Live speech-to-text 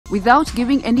without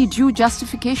giving any due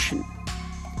justification,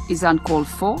 is uncalled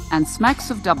for and smacks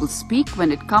of doublespeak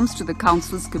when it comes to the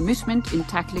Council's commitment in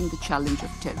tackling the challenge of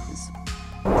terrorism.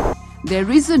 There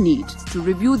is a need to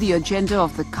review the agenda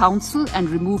of the Council and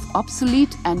remove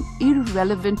obsolete and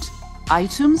irrelevant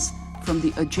items from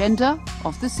the agenda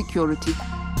of the Security.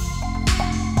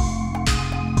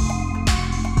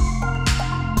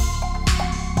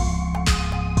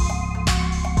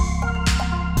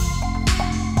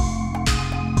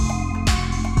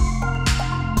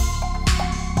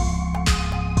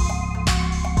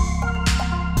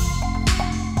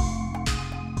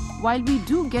 While we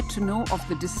do get to know of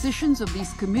the decisions of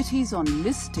these committees on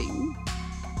listing,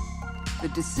 the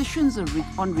decisions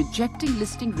on rejecting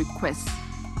listing requests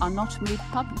are not made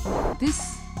public.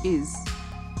 This is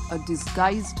a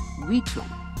disguised veto.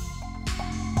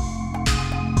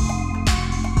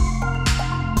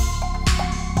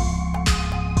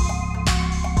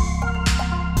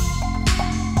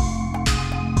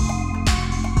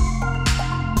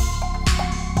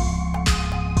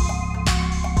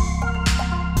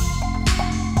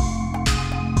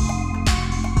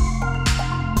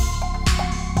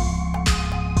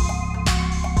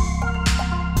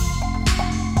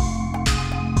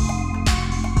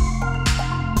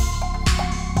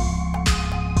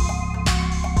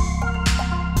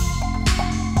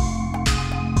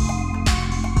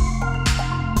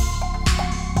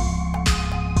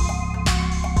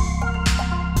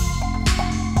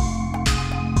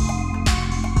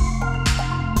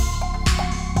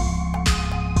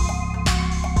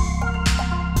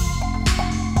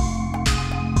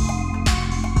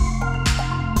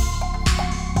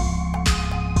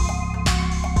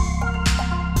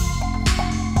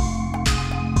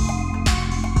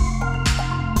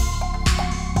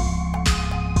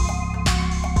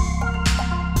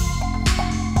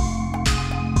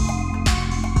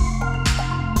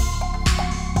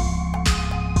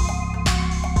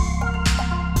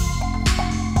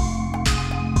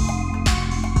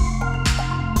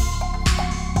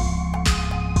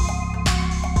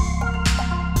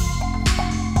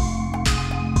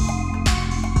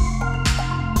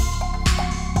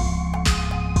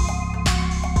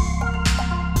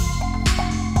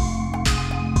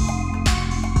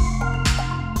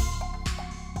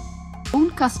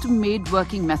 Custom-made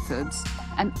working methods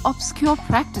and obscure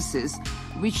practices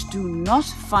which do not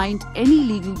find any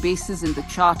legal basis in the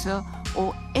Charter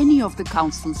or any of the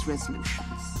Council's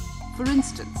resolutions. For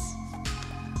instance,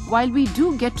 while we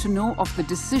do get to know of the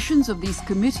decisions of these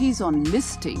committees on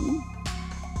listing,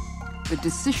 the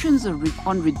decisions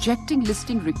on rejecting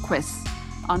listing requests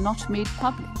are not made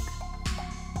public.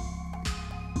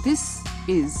 This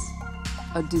is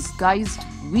a disguised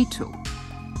veto,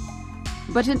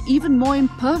 but an even more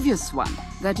impervious one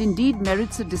that indeed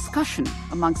merits a discussion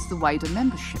amongst the wider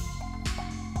membership.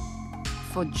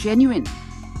 For genuine,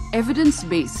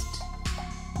 evidence-based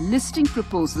listing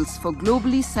proposals for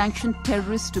globally sanctioned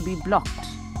terrorists to be blocked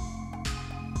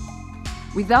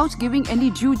without giving any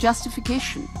due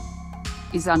justification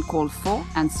is uncalled for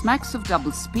and smacks of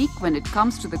doublespeak when it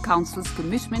comes to the Council's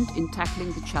commitment in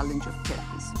tackling the challenge of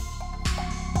terrorism.